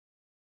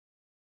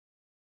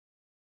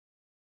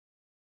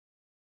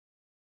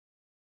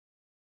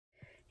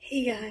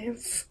Hey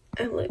guys,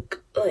 I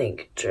look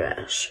like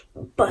trash,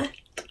 but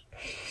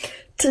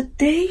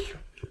today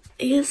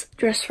is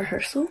dress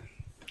rehearsal.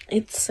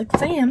 It's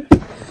 6 a.m.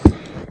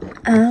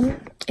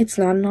 It's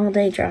not an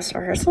all-day dress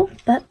rehearsal,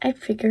 but I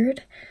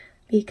figured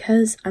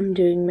because I'm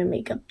doing my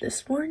makeup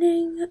this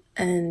morning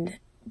and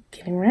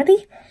getting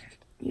ready,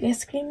 you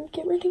guys can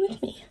get ready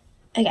with me.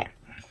 Okay,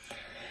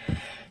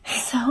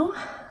 so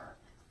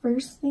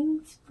first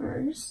things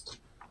first,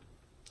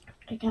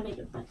 I gotta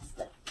get my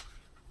stuff.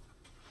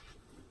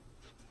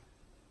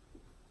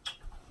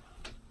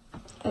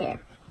 Okay,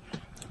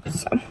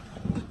 so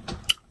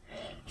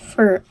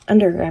for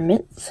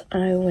undergarments,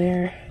 I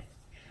wear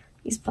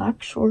these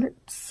black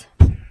shorts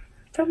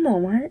from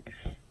Walmart.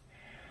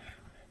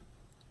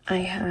 I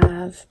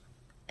have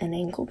an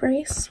ankle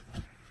brace.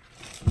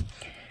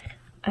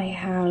 I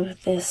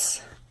have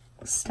this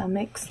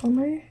stomach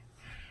slimmer.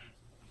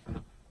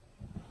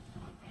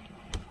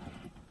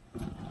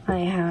 I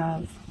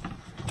have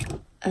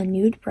a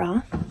nude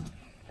bra,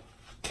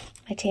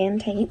 my tan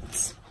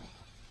tights,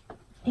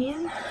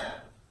 and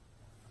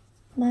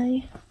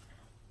my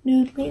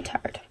nude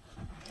leotard.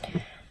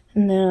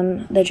 And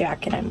then the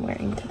jacket I'm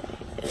wearing today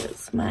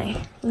is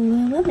my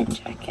Lululemon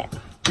jacket.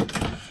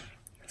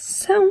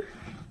 So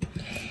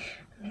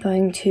I'm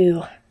going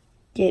to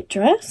get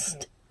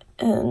dressed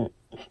and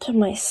to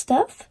my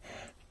stuff.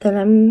 Then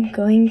I'm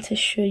going to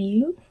show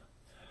you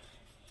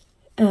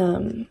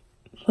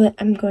what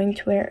I'm going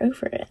to wear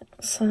over it.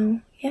 So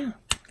yeah,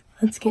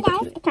 let's get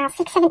into it. It's now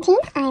 6:17.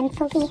 I'm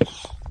fully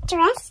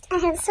dressed. I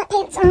have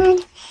sweatpants on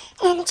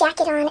and a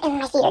jacket on and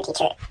my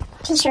theater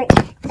t-shirt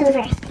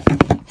over.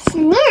 So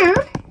now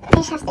I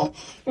just have to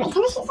put my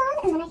tennis shoes on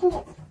and then I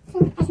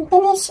can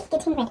finish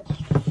getting ready.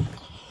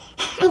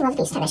 I love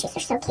these tennis shoes.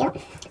 They're so cute.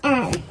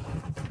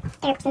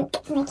 They're pink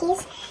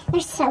Nikes.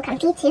 They're so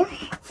comfy too.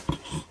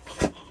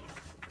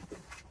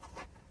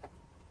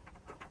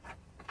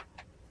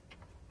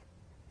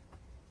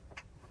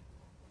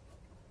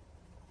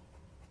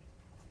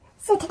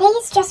 So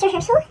today's dress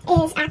rehearsal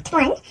is Act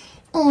 1,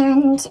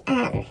 and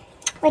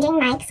we're doing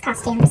Mike's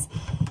costumes.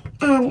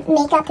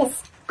 Makeup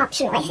is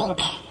optional, I think,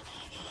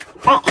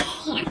 but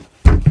yeah.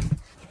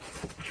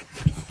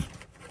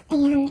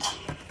 And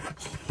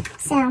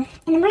so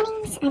in the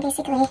mornings, I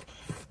basically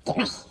get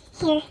my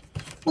hair,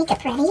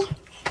 makeup ready,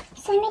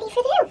 so I'm ready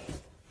for them.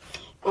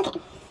 Okay,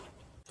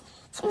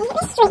 so I'm going to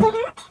get my straightener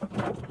hat.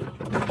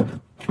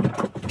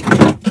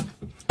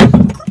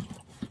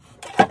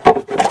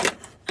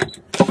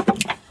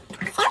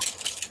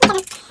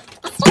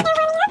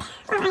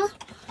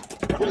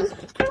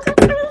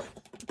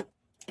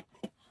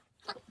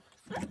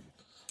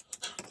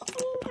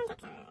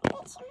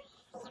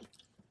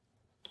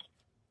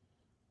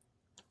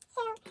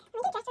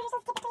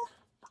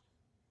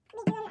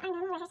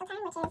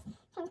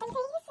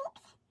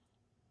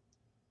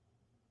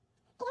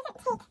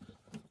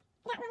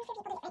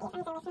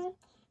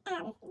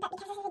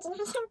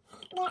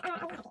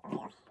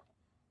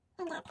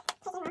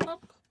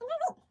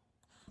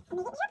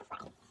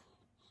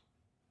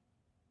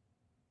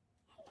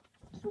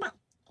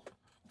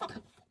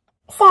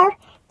 So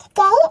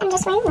today I'm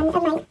just wearing one of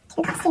my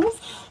two costumes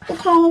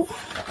because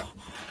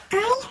I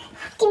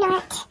do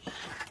not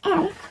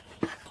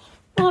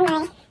wear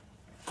my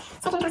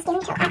second costume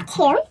until Act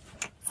 2.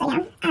 So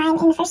yeah, I'm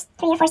in the first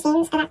 3 or 4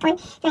 scenes of Act 1 and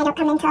I don't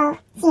come until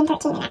scene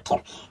 13 in Act 2.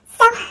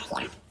 So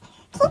yeah.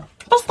 Okay,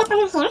 first step on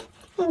our hair,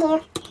 I'm going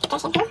to do dry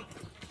shampoo.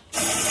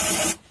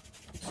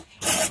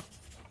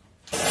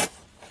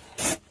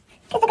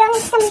 Because we're going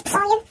with some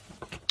volume.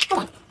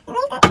 Okay, I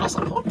like that dry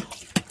shampoo.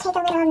 Take a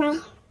little of my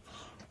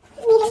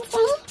medium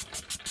spray.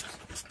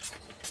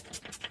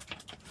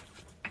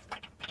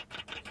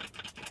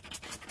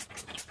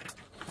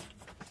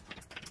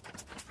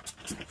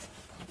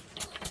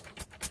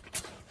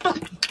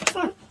 Okay, so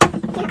now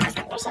I'm just going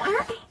to brush it out.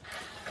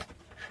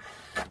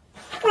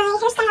 My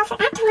hairstyle for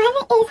Act 1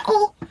 is a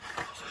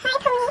high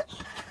pony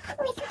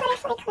with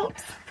butterfly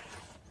clips.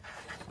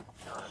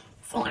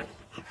 So yeah,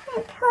 I'm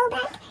going to pull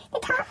back the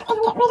top and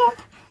get rid of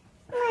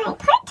my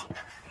part.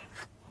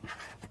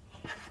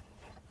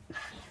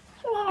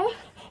 And then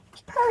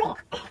pull it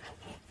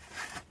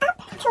up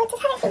until it's as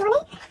high as you want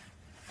it.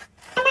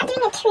 I'm not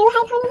doing a true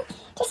high pony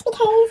just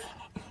because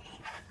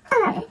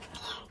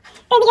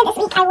earlier this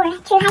week I wore a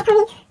true high pony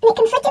and it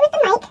conflicted with the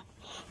mic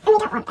and we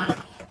don't want that.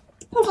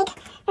 I'm going to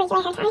take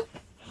regular hair tie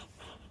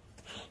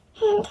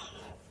and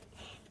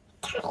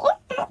tie it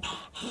up.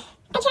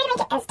 I try to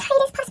make it as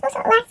tight as possible so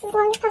it lasts as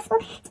long as possible,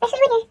 especially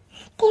when you're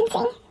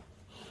dancing.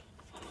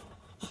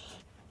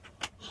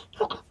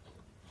 Okay.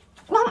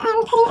 Then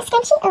I'm putting a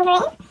scrunchie over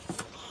it.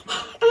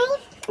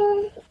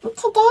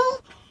 Today,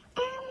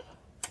 yeah,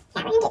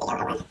 we're going to do the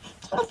yellow one.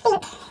 I'm trying to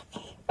think.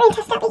 We're going to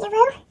test out the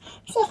yellow,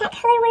 see if that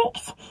color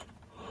works.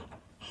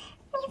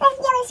 We have a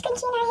yellow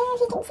scrunchie in our hair, if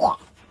you can see it.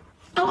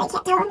 I really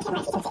can't tell on camera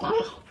if you can see it now.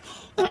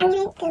 And I'm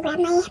going to go grab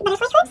my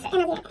butterfly clips, and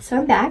I'll be back. So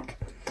I'm back.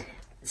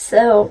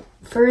 So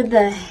for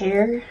the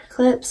hair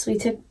clips, we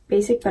took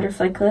basic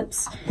butterfly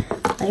clips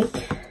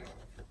like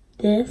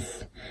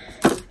this.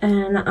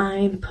 and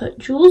I put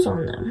jewels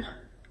on them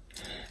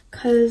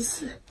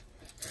because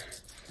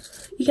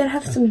you gotta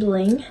have some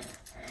bling.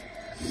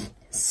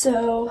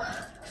 So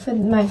for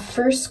my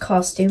first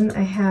costume,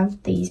 I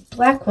have these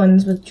black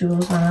ones with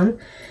jewels on them,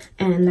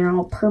 and they're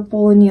all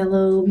purple and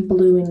yellow,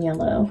 blue and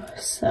yellow.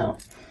 So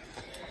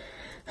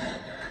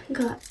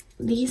got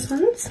these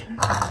ones.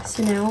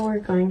 So now we're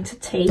going to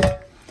take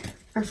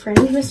our friend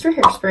Mr.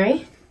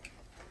 Hairspray,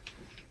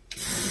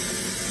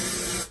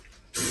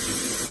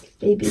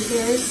 baby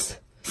hairs,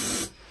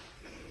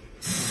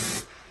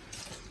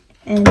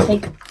 and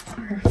take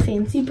our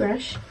fancy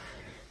brush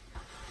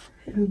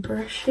and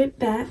brush it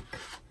back.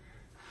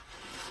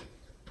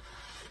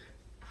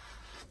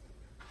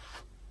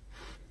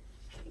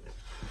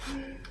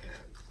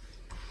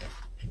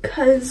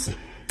 Because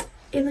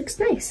it looks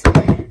nice.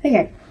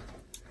 Okay,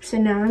 so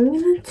now I'm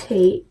gonna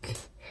take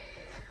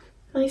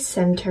my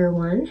center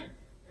one,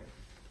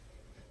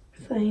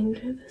 find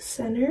the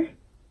center,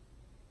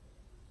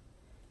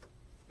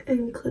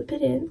 and clip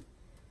it in.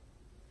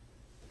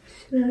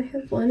 So now I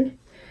have one.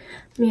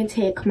 I'm gonna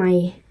take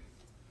my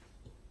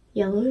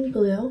yellow and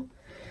blue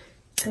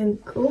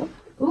and go,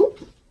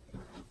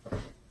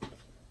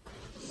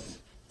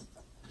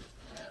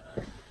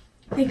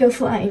 I go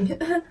flying.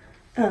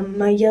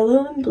 My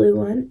yellow and blue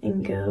one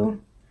and go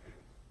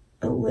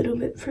a little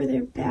bit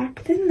further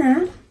back than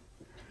that.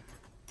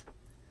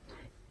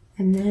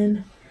 And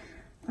then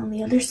on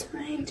the other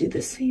side, do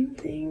the same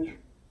thing.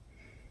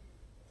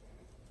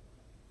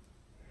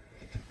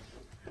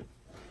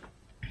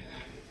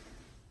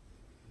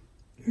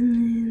 And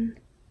then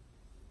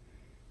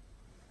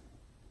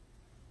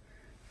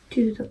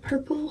do the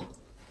purple.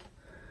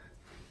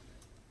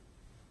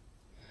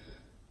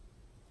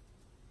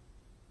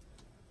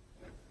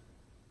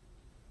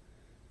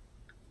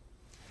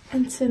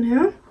 And so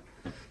now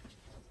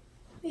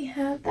we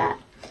have that.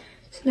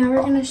 So now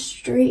we're gonna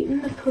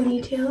straighten the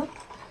ponytail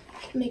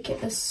to make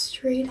it as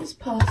straight as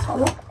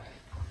possible.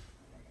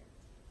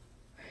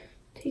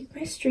 Take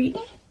my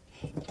straightener,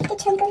 Get the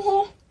chunk of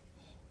hair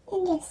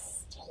and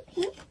just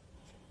straighten it.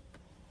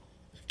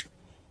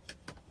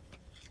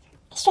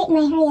 I straightened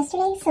my hair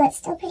yesterday, so it's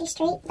still pretty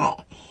straight,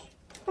 but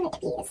I want it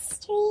to be as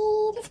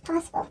straight as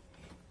possible.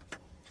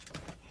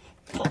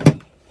 Okay.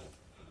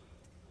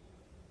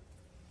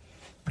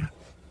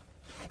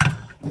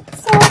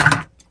 So,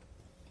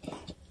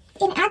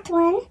 in Act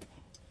 1,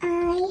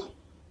 I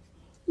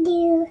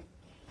do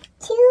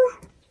 2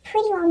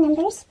 pretty long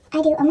numbers.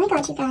 I do Oh My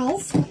God, You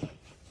Guys,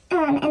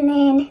 and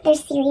then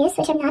there's Serious,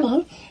 which I'm not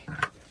in,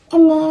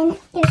 and then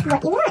there's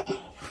What You Want.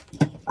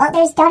 Well,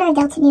 there's Daughter of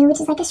Delta Nu,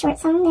 which is like a short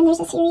song, then there's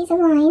a series of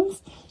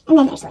lines, and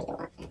then there's What You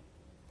Want.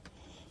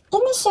 In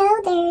the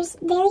show, there's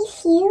very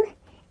few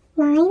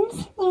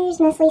lines. There's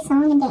mostly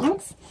song and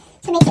dance,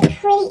 so it makes it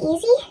pretty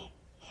easy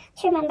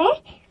to remember.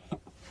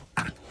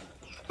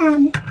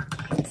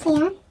 So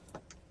yeah.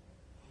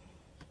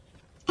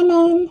 And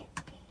then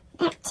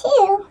Act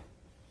 2,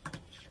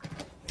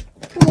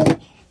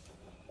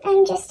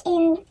 I'm just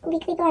in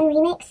Legally Blonde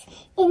Remix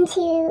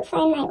into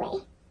Find My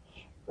Way,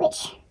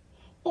 which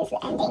is the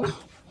ending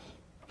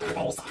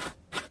numbers.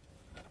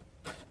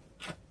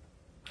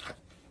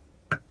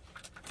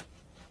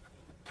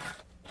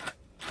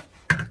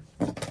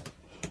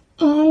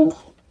 And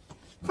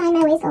Find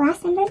My Way is the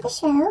last number of the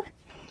show.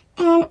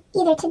 And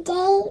either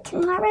today,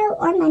 tomorrow,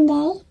 or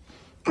Monday,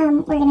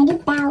 we're going to do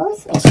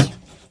bows, which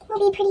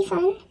will be pretty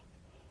fun.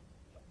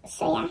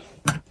 So, yeah.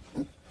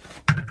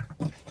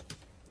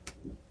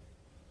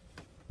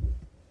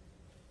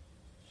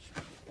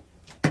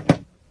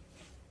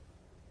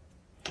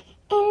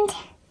 And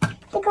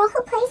the girl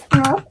who plays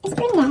Elle is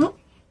brunette,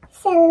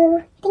 so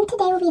I think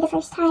today will be the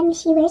first time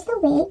she wears the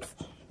wigs.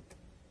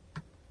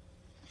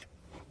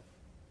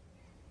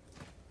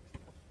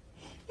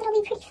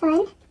 It'll be pretty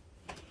fun.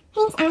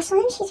 Her name's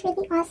Ashlyn. She's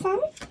really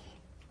awesome.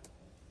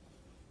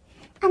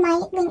 I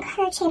might link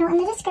her channel in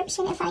the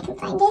description if I can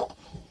find it.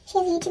 She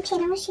has a YouTube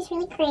channel. She's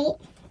really great.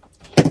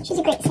 She's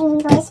a great singing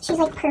voice. She's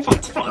like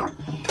perfect for Elle.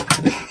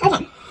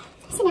 Okay,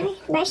 so now I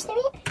brush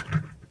through it.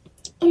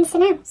 And so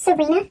now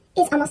Sabrina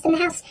is almost in the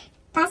house.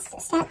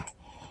 Last step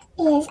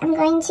is I'm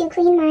going to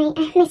clean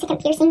my second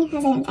piercing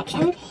has an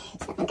infection.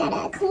 So I've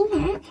got to clean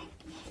that.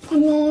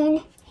 And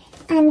then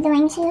I'm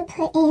going to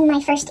put in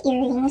my first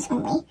earrings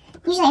only.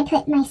 Usually I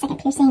put my second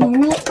piercing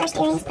in my first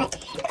earrings, but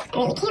I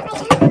really can't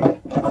right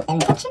now with the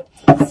infection,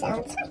 so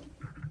it's fine.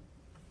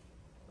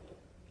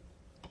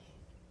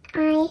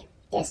 I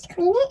just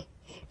clean it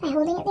by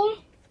holding it there.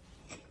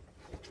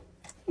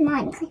 Now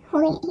I'm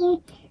holding it here.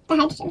 The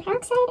hydrogen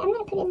peroxide, I'm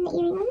going to put it in the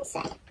earring on this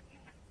side.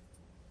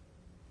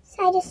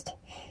 So I just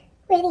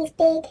wear these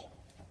big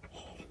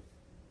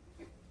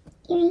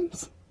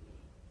earrings.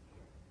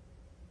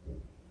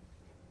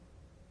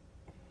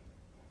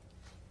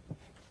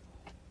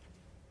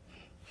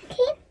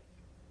 Okay.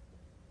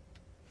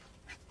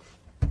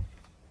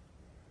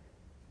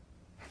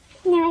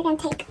 Now we're going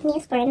to take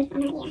Neosporin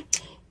on our ear.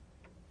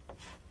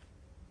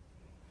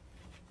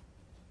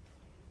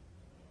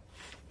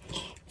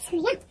 So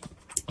yeah,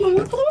 and I'm going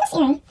to put in this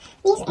earring.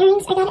 These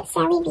earrings I got at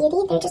Sally Beauty.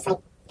 They're just like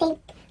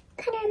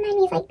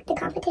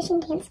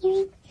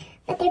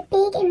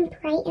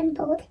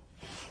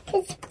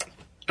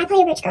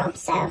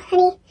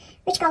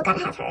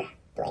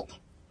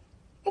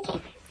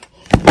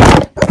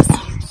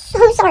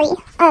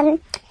sorry.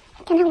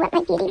 Gonna wet my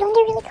beauty blender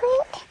really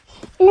quick,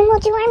 and then we'll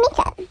do our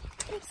makeup.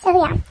 So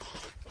yeah,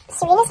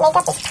 Serena's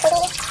makeup is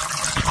pretty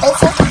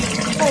basic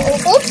and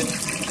easy.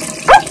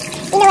 Oh,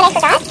 you know what I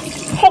forgot?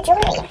 Her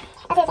jewelry,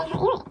 other than her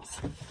earrings.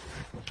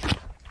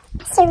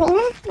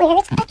 Serena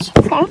wears a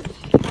choker.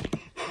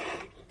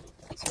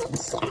 It's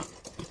right here.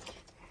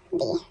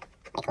 The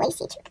like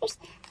lacy chokers.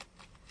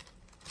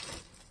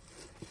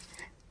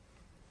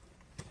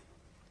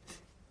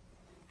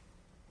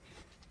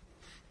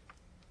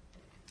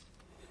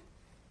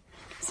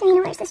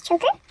 Serena wears this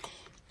choker,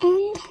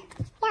 and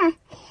yeah,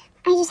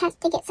 I just have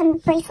to get some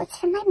bracelets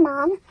from my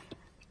mom,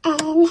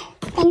 and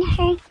then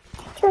her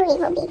jewelry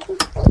will be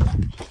complete.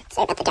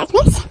 Sorry about the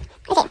darkness.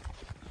 Okay.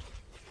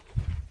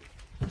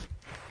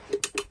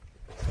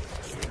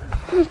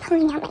 I'm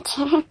pulling out my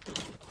chair.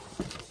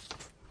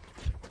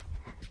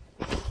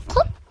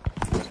 Okay.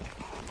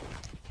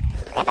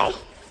 Grab our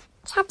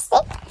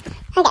chapstick.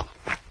 Okay.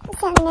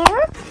 So now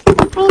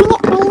we're gonna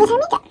get ready with our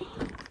makeup.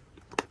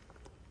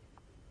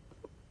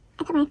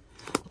 I put my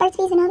Burt's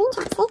Bees Vanillion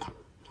chapstick.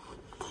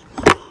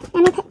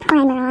 I'm gonna put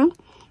primer on.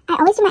 I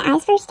always do my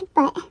eyes first,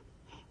 but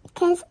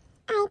because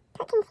I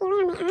put concealer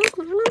on my eyes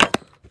now,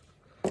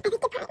 I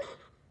think the primer.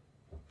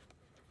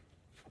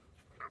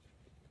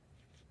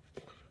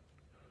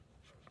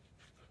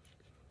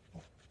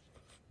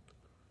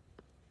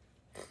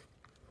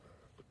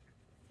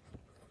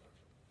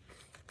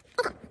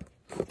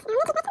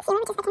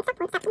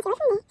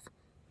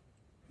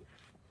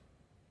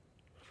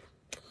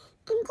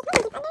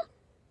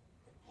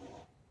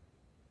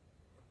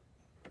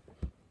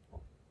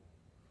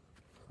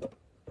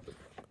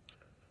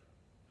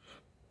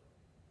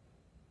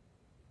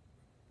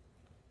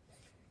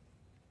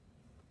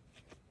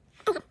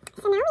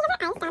 So now we have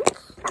our eyes done.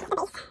 Well, the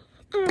base.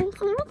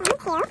 So now we're going to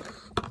take our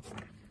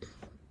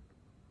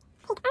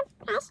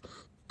brush,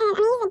 and I'm going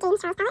to use the James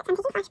Charles palette, so I'm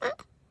taking Flashback,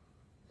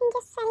 and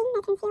just setting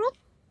my concealer.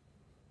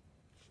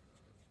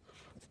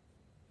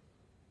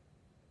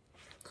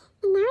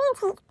 And now we're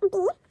going to take the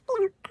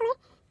yellow color,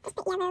 just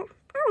put yellow all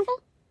over.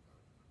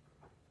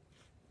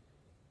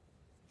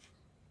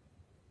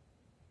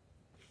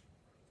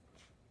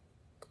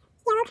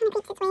 Yellow kind of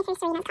creeps its way through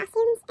Serena's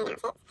costumes and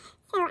outfits,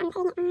 so I'm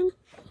putting it on my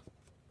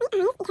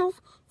eyes because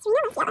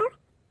Serena loves yellow.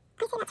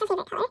 I say that's her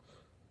favorite color.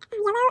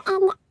 Yellow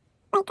and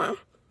like a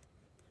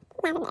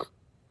lavender.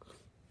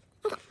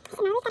 Okay, so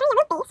now we've got our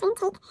yellow base. We're going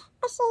to take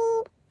the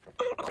shade,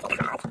 what is it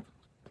called?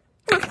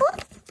 Mustard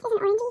is an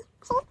orangey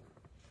shade.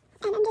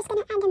 And I'm just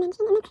going to add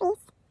dimension in the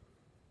crease.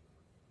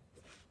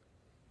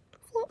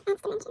 See, it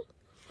adds dimension.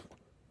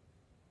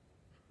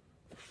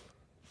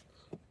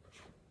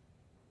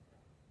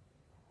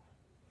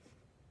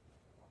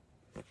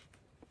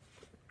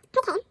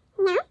 Okay,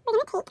 now we're going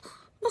to take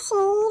the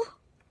shade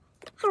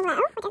Hello,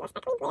 which is a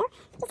sparkly blue.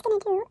 Just going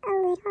to do a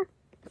little bit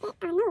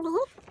on the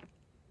lid.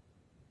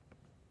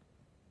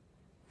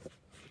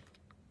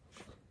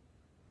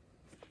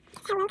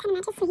 Hello kind of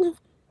matches Serena's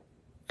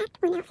Act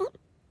 1 outfit.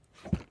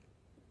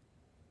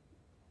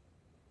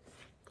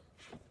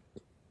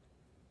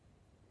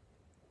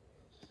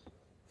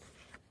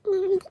 Now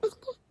I'm going to take my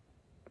finger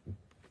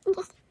and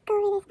just go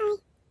over this eye.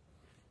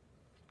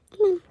 And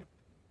then,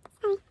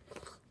 sorry,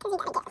 because you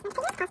gotta get as much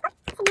as possible.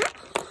 So now,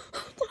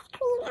 just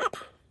clean up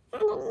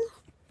underneath.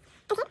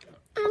 Okay,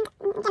 and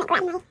I'm gonna grab my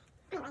eyeliner.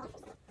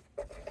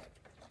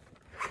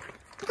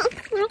 Okay,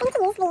 now we're going to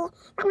use the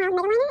Wet n Wild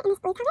Mega Liner in this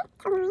blue color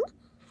to line.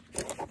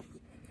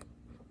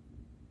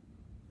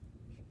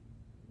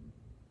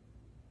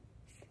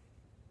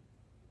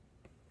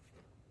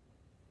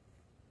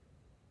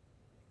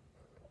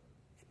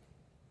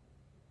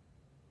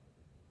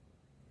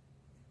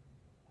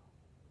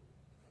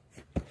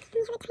 And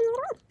you have a tiny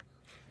little one.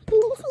 And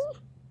do the same.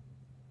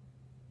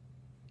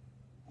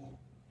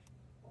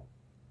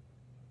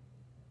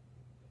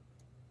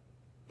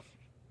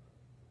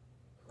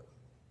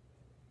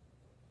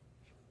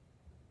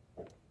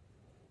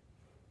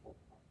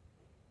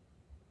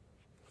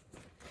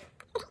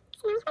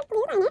 So now we have our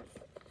blue liner.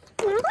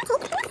 Now we're going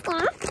to take our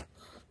mascara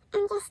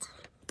and just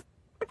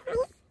apply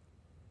it.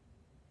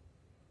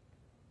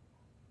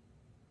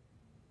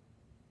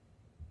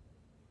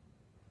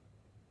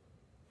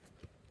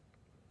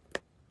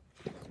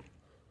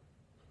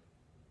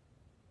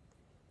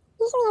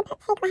 Usually I put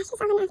fake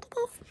lashes on after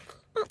this,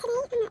 but today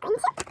I'm not going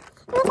to.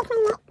 I'm going to take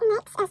my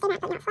NYX Estee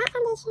Matte But Not Flat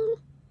foundation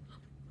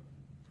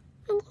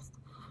and just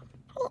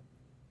put it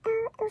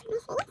all over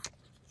my face.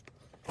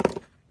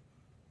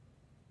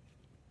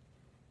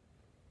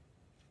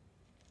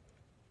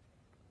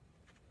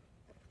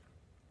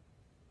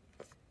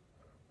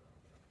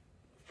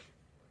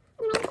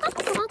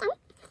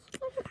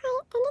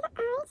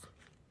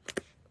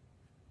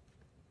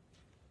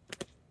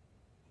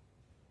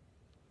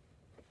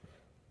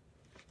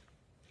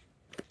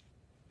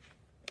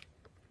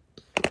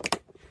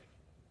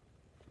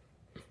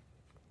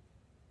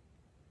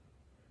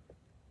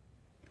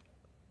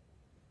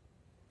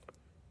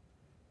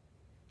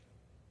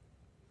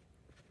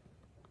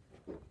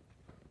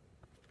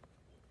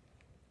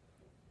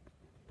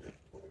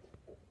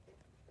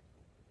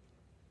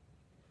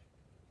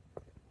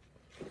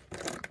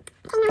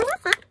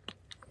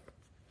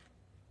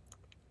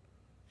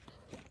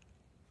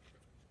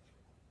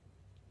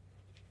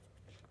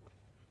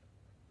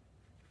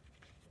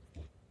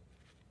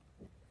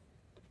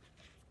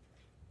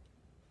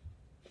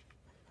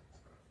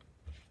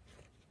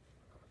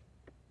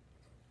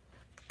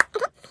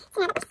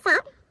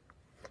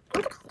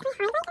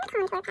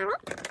 our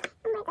palette,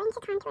 and we're going to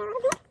contour a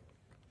little bit.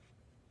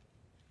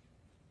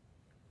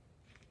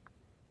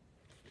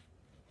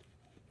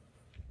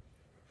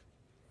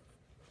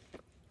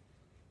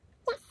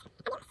 Yes,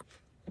 adios.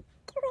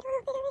 Do a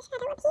little bit of a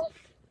shadow up here.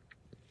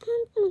 And in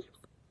the nose.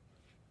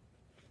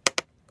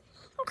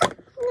 Okay,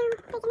 now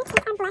we're going to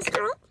take our blush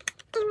palette,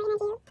 and we're going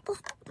to do this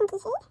pinky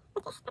shade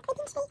with this sparkly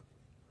pink shade.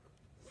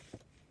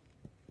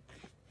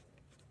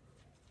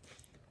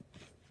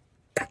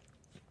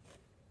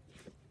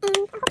 And the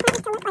whole point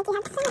is to look like you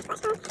have so much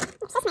blush on.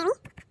 It's so smelly.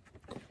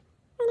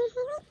 Wanna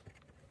highlight?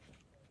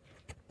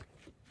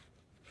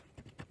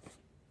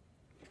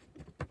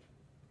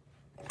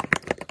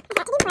 I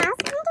have to do brows.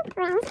 I'm gonna do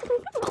brows because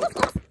I'm pretty ready to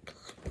do this.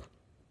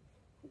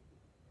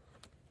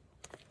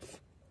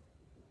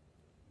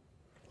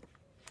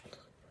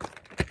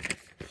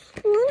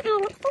 And then our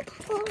lipstick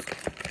is,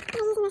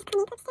 we're using this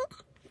Clinique lipstick.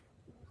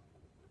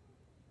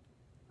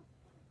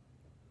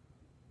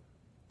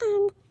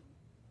 And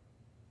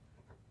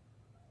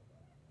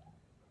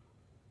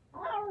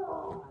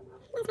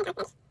that's my dark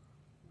edge.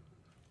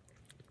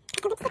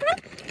 Put the lipstick on,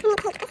 and I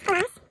take this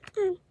gloss,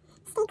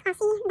 Stay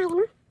Classy by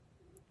Rimmel.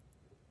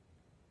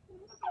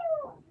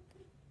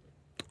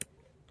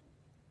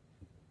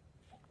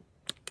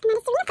 And that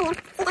is the real for you. See you guys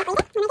later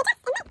when I get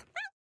dressed and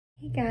bye.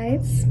 Hey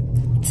guys,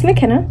 it's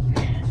McKenna.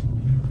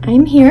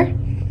 I'm here,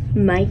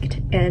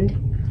 mic'd, and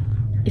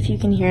if you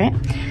can hear it,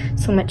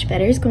 so much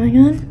better is going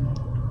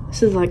on.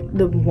 This is like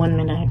the 1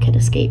 minute I could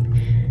escape.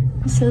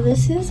 So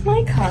this is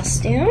my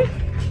costume.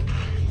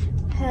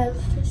 I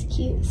have this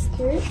cute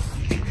skirt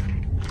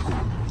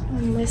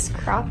and this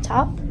crop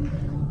top.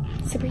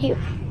 Super cute.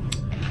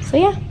 So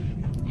yeah,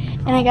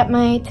 and I got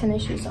my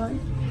tennis shoes on.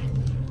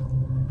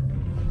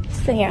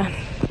 So yeah,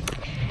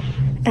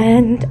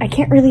 and I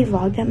can't really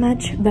vlog that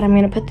much, but I'm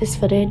gonna put this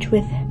footage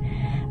with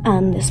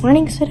this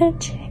morning's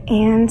footage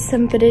and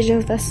some footage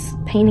of us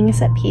painting a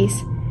set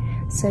piece.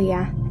 So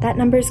yeah, that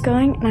number's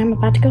going and I'm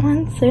about to go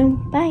on, so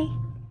bye.